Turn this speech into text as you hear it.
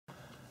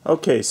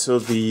Okay, so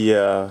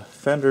the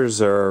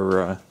fenders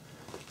are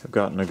have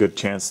gotten a good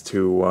chance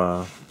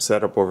to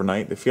set up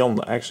overnight. They feel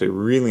actually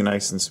really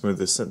nice and smooth.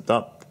 This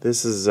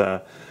is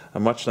a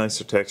much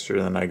nicer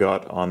texture than I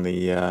got on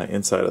the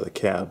inside of the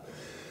cab.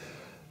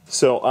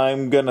 So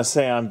I'm gonna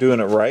say I'm doing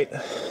it right.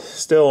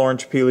 Still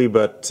orange peely,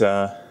 but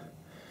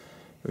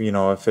you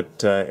know, if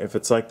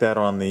it's like that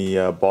on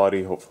the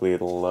body, hopefully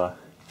it'll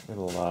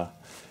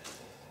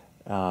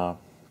cut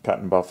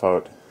and buff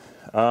out.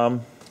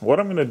 What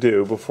I'm going to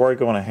do before I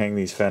go and hang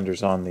these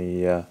fenders on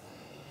the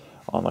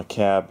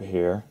cab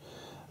here,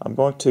 I'm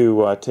going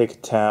to take a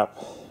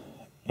tap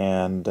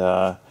and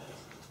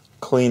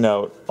clean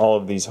out all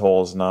of these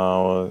holes.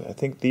 Now I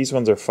think these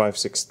ones are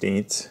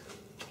 5/16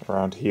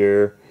 around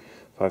here,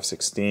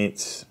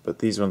 5/16, but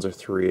these ones are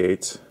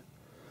 3/8,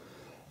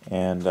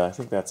 and I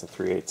think that's a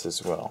 3/8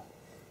 as well.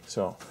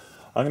 So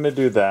I'm going to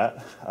do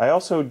that. I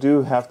also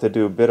do have to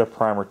do a bit of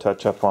primer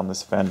touch up on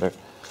this fender.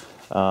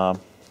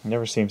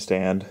 Never seems to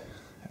end.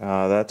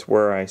 That's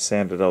where I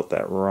sanded out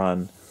that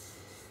run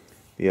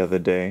the other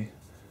day.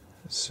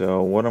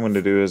 So what I'm going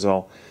to do is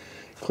I'll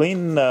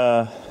clean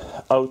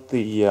out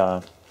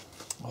the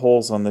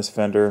holes on this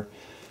fender.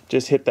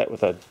 Just hit that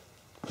with a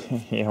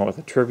with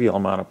a trivial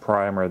amount of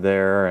primer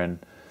there and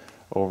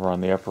over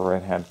on the upper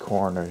right hand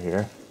corner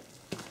here.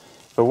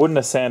 If I wouldn't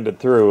have sanded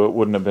through, it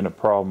wouldn't have been a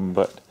problem,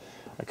 but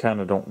I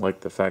kind of don't like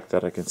the fact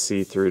that I can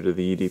see through to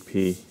the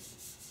EDP.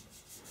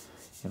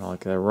 You know, like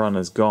the run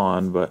is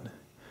gone, but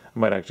I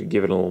might actually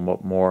give it a little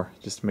bit more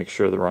just to make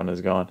sure the run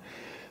is gone.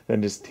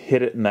 Then just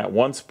hit it in that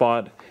one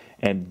spot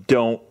and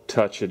don't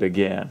touch it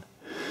again.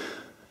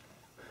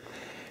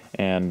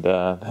 And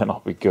then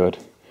I'll be good.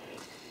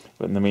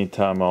 But in the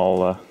meantime,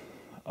 I'll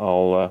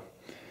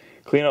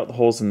clean out the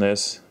holes in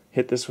this,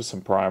 hit this with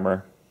some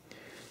primer.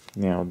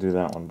 You know, do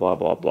that one, blah,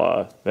 blah,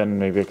 blah. Then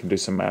maybe I can do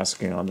some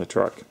masking on the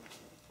truck.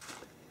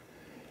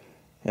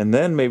 And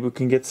then maybe we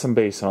can get some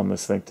base on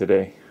this thing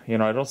today. You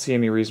know, I don't see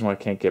any reason why I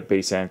can't get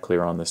base and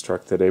clear on this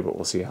truck today, but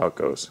we'll see how it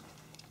goes.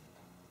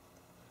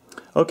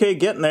 Okay,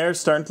 getting there.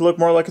 Starting to look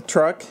more like a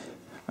truck.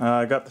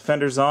 I got the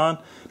fenders on.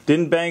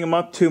 Didn't bang them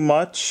up too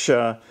much.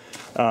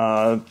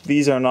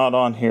 These are not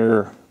on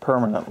here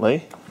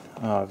permanently.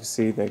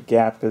 Obviously, the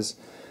gap is,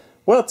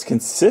 well, it's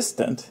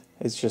consistent.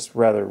 It's just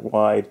rather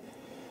wide.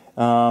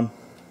 I'm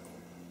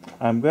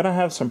going to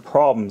have some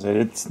problems, I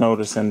did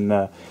notice,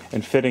 in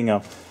fitting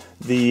them.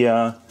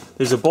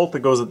 There's a bolt that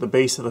goes at the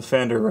base of the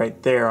fender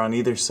right there on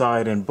either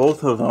side, and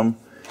both of them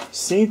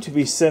seem to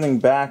be sitting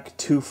back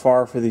too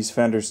far for these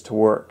fenders to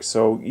work.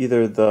 So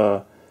either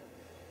the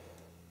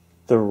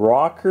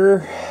rocker,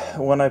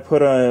 when I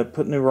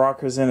put new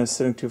rockers in, is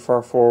sitting too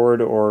far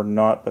forward or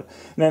not. But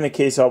in any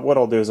case, what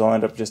I'll do is I'll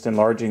end up just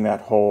enlarging that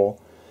hole.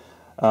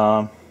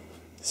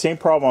 Same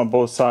problem on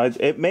both sides.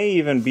 It may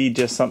even be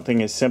just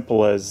something as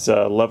simple as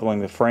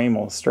leveling the frame.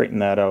 I'll straighten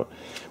that out.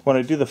 When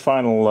I do the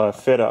final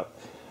fit up,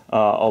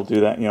 I'll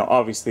do that. You know,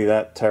 obviously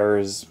that tire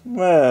is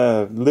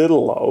a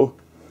little low.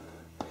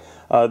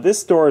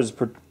 This door is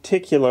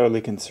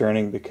particularly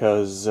concerning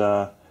because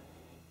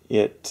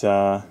it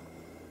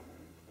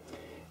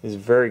is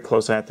very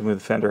close. I have to move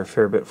the fender a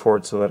fair bit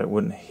forward so that it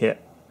wouldn't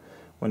hit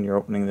when you're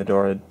opening the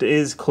door. It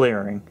is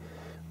clearing,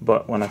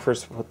 but when I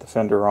first put the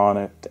fender on,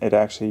 it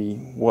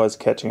actually was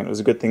catching it. It was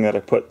a good thing that I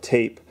put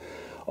tape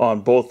on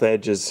both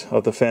edges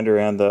of the fender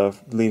and the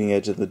leading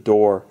edge of the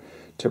door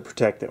to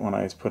protect it when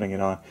I was putting it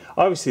on.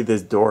 Obviously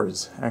this door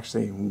is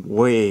actually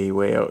way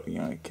out. You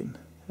know,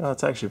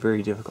 it's actually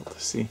very difficult to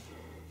see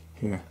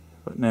here.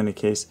 But in any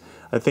case,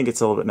 I think it's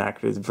a little bit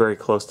knackered. It's very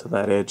close to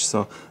that edge.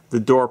 So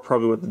the door,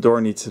 probably what the door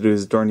needs to do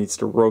is the door needs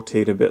to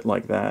rotate a bit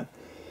like that.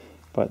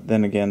 But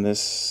then again,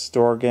 this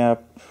door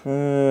gap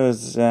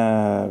is,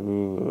 yeah,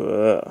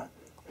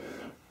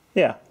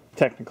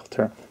 technical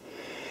term.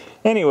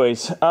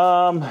 Anyways,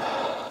 I'm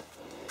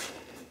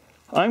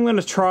going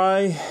to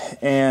try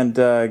and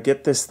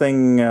get this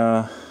thing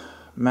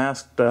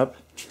masked up,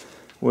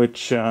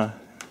 which, you know,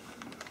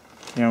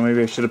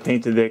 maybe I should have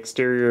painted the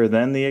exterior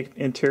then the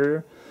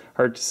interior.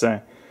 Hard to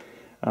say.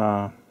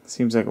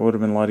 Seems like it would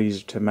have been a lot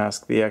easier to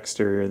mask the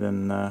exterior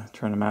than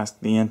trying to mask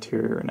the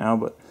interior now,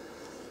 but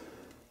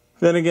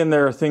then again,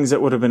 there are things that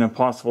would have been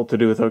impossible to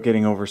do without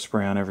getting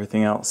overspray on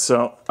everything else.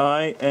 So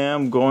I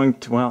am going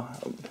to, well,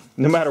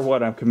 no matter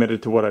what, I'm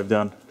committed to what I've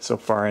done so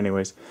far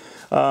anyways.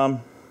 I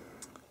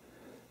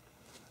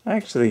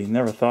actually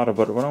never thought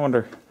about it, but I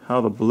wonder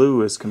how the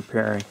blue is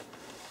comparing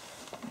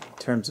in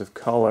terms of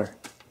color.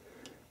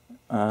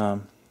 I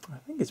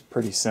think it's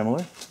pretty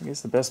similar. I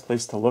guess the best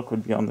place to look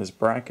would be on this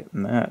bracket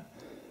and that.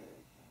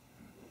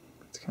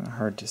 It's kind of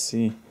hard to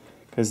see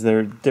because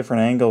they're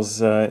different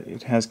angles.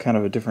 It has kind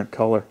of a different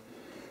color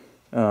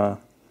to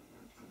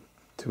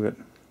it.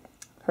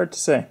 Hard to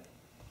say.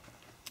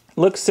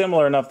 Looks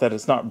similar enough that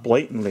it's not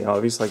blatantly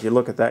obvious. Like you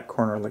look at that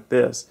corner like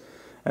this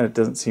and it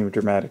doesn't seem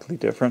dramatically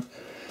different.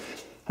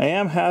 I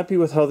am happy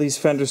with how these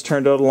fenders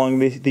turned out along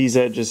these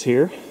edges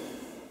here,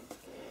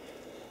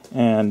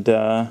 and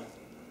I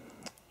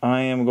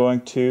am going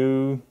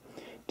to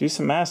do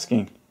some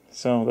masking.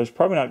 So there's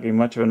probably not going to be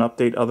much of an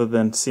update other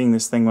than seeing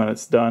this thing when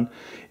it's done.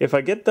 If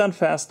I get done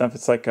fast enough,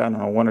 it's like, I don't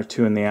know, 1 or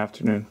 2 in the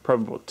afternoon.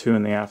 Probably about 2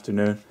 in the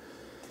afternoon.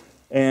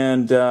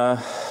 And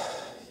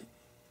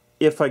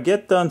if I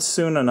get done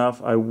soon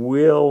enough, I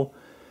will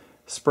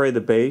spray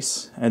the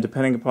base. And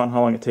depending upon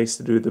how long it takes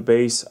to do the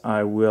base,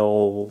 I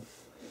will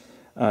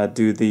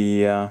do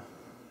the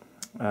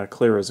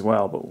clear as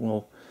well. But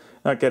we'll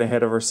not get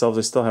ahead of ourselves.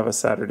 I still have a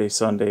Saturday,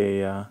 Sunday,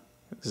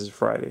 this is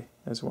Friday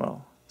as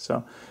well.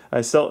 So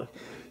I still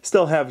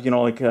have, you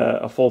know, like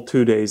a full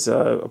 2 days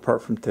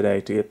apart from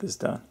today to get this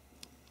done.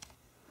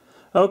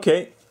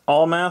 Okay,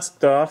 all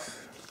masked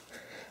off.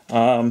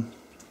 I'm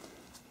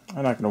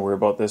not going to worry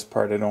about this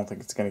part. I don't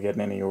think it's going to get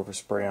any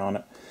overspray on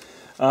it.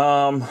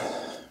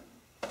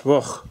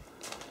 Ugh,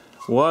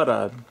 what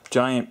a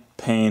giant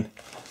pain.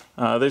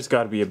 There's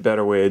got to be a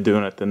better way of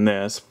doing it than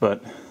this,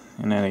 but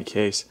in any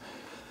case,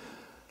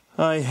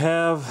 I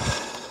have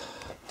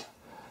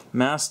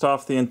masked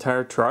off the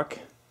entire truck,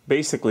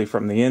 basically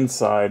from the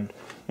inside,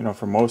 you know,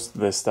 for most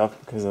of this stuff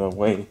because of the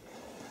way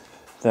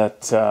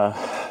that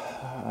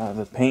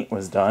the paint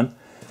was done.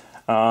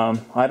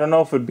 I don't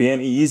know if it would be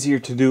any easier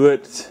to do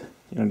it,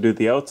 you know, do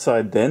the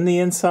outside then the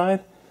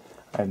inside.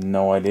 I have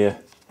no idea.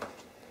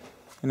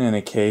 In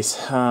any case,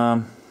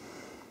 I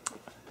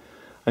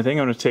think I'm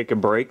going to take a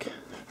break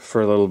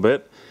for a little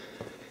bit,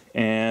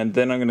 and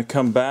then I'm going to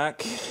come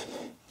back.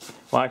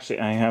 Well, actually,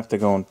 I have to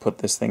go and put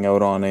this thing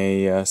out on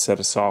a set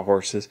of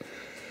sawhorses,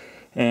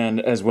 and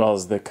as well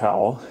as the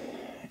cowl,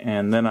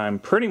 and then I'm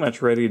pretty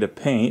much ready to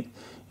paint.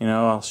 You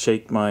know, I'll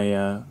shake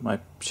my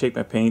shake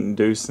my paint and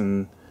deuce,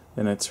 and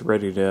then it's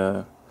ready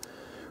to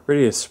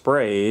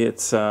spray.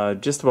 It's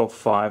just about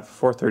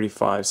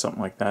 4:35,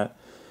 something like that,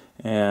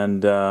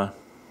 and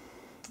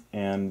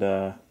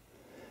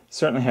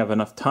certainly have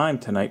enough time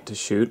tonight to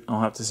shoot. I'll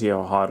have to see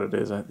how hot it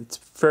is. It's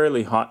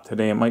fairly hot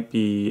today. It might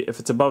be, if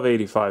it's above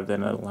 85,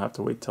 then it'll have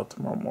to wait till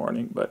tomorrow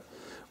morning, but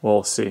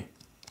we'll see.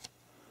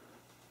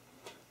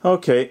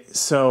 Okay,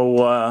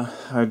 so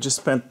I just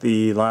spent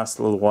the last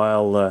little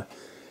while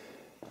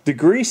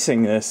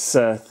degreasing this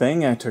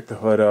thing. I took the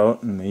hood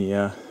out, and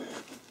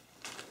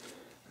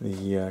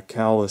the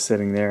cowl is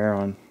sitting there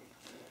on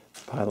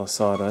a pile of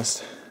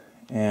sawdust,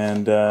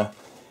 and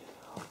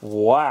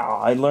wow,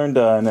 I learned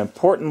an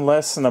important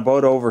lesson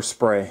about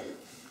overspray.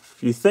 If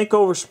you think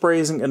overspray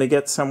isn't going to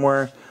get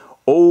somewhere,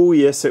 oh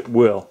yes it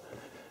will.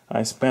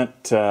 I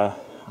spent, I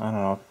don't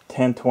know,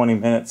 10-20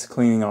 minutes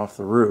cleaning off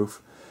the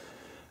roof,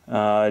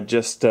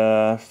 just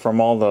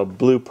from all the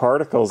blue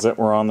particles that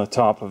were on the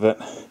top of it,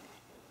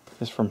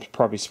 just from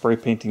probably spray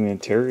painting the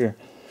interior.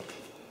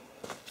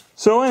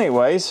 So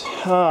anyways,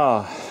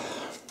 I'm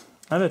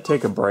going to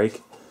take a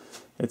break.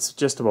 It's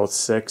just about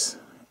 6,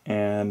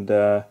 and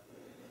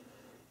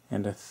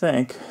I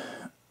think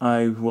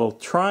I will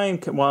try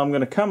and, well, I'm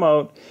going to come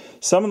out.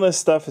 Some of this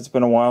stuff, it's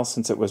been a while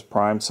since it was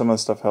primed. Some of the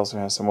stuff also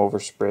has some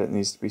overspray that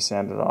needs to be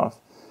sanded off.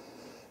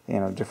 You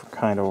know, different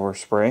kind of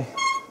overspray.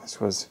 This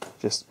was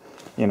just,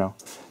 you know,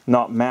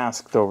 not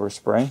masked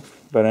overspray.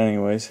 But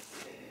anyways,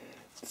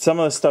 some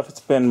of the stuff, it's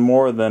been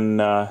more than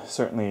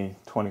certainly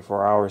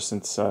 24 hours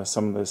since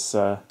some of this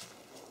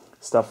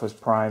stuff was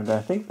primed.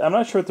 I'm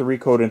not sure what the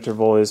recoat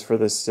interval is for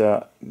this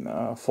full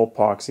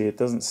epoxy. It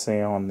doesn't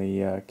say on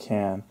the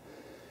can.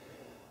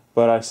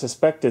 But I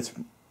suspect it's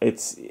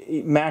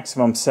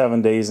maximum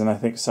 7 days, and I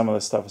think some of the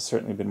stuff has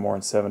certainly been more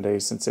than 7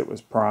 days since it was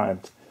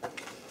primed.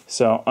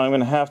 So I'm going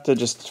to have to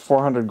just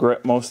 400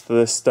 grit most of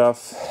this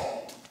stuff,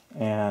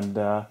 and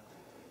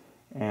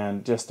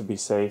just to be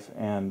safe,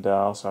 and I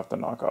also have to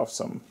knock off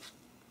some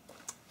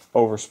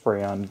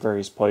overspray on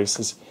various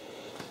places.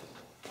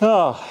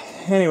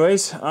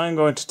 Anyways, I'm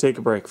going to take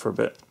a break for a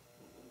bit.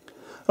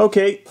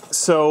 Okay,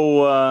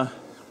 so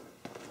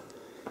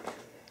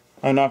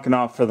I'm knocking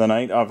off for the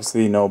night.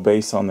 Obviously no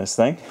base on this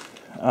thing.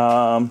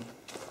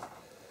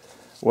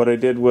 What I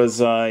did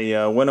was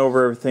I went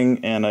over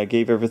everything, and I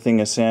gave everything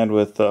a sand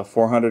with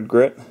 400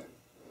 grit.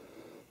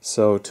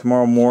 So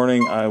tomorrow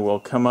morning I will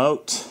come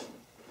out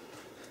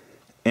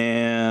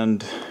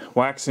and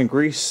wax and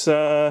grease,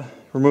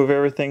 remove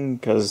everything,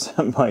 because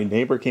my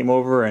neighbor came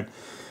over and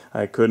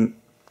I couldn't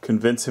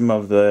convince him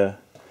of the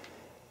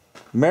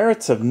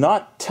merits of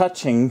not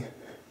touching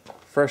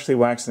freshly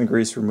waxed and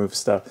grease removed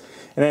stuff.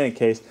 In any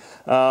case,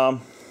 I'm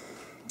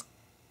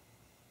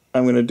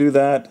going to do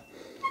that.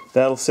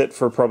 That'll sit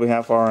for probably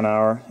half hour, an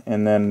hour,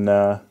 and then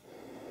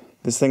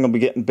this thing will be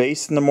getting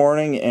based in the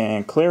morning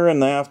and clear in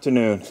the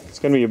afternoon. It's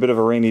going to be a bit of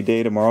a rainy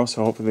day tomorrow,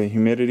 so hopefully the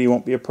humidity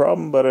won't be a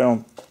problem, but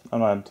I'm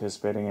not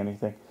anticipating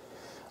anything.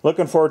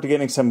 Looking forward to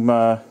getting some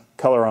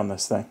color on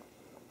this thing.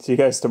 See you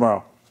guys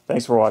tomorrow.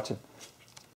 Thanks for watching.